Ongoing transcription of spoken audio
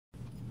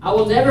I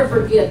will never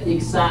forget the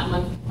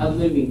excitement of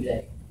moving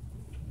day.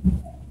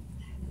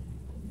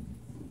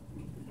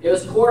 It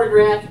was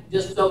choreographed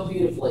just so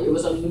beautifully. It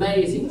was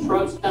amazing.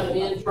 Trucks coming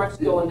in, trucks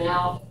going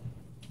out,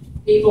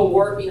 people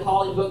working,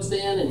 hauling books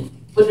in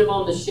and putting them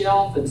on the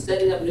shelf and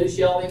setting up new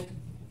shelving.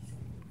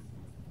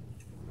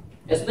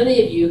 As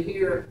many of you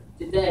here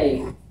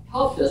today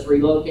helped us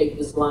relocate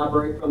this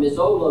library from its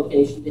old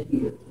location to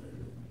here.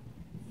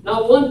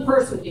 Not one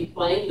person can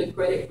claim the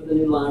credit for the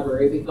new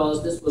library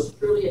because this was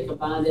truly a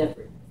combined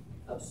effort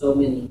of so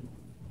many.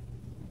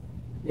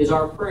 It is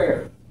our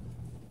prayer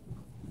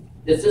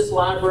that this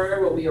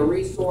library will be a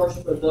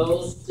resource for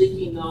those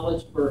seeking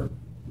knowledge for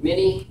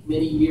many,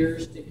 many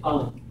years to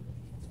come.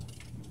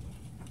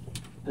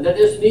 And that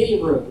this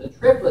meeting room, the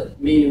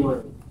Triplett meeting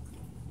room,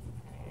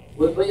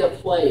 will be a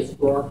place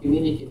where our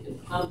community can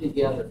come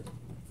together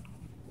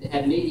and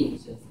have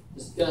meetings and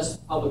discuss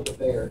public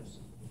affairs.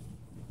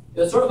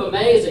 It's sort of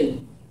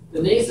amazing.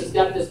 Denise has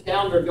got this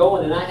calendar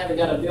going and I haven't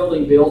got a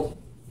building built.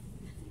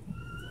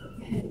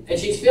 And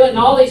she's feeling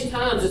all these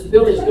times this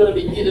building is going to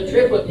be used, the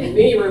Triplett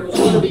meeting room is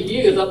going to be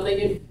used. I'm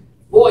thinking,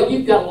 boy,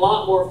 you've got a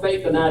lot more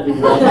faith than I do.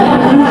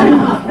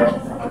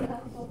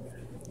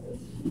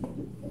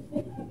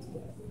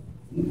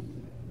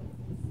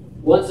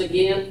 Once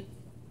again,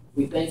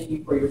 we thank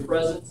you for your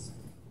presence.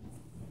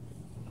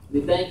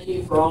 We thank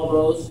you for all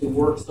those who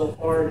worked so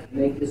hard to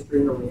make this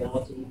dream a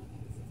reality.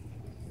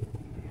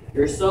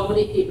 There are so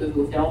many people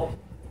who helped,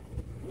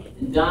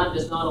 and Don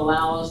does not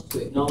allow us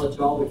to acknowledge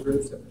all the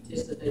groups that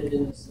participated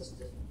in the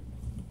system.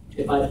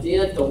 If I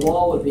did, the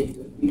wall would be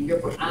here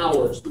for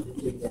hours to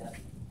do that.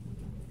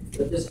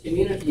 But this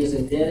community is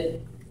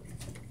indebted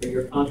for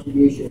your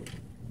contribution.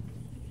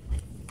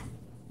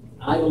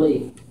 I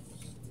believe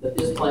that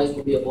this place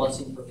will be a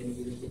blessing for many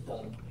years to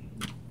come.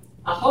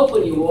 I hope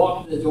when you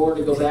walk through the door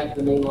to go back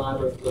to the main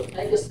library, you'll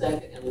take a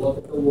second and look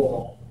at the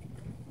wall.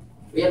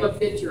 We have a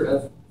picture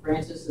of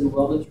Francis and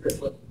Weldon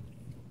Triplett.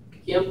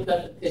 Kim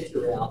cut the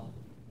picture out,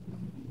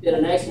 did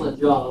an excellent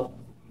job,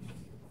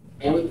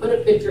 and we put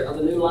a picture of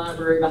the new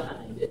library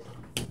behind it,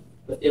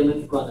 put them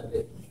in front of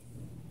it.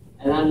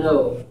 And I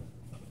know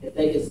if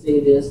they could see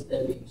this,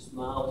 they'd be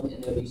smiling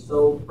and they'd be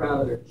so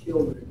proud of their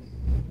children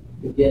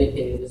who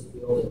dedicated this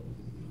building,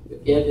 who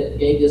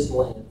gave this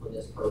land for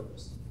this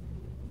purpose.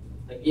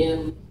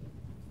 Again,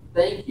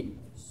 thank you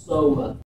so much.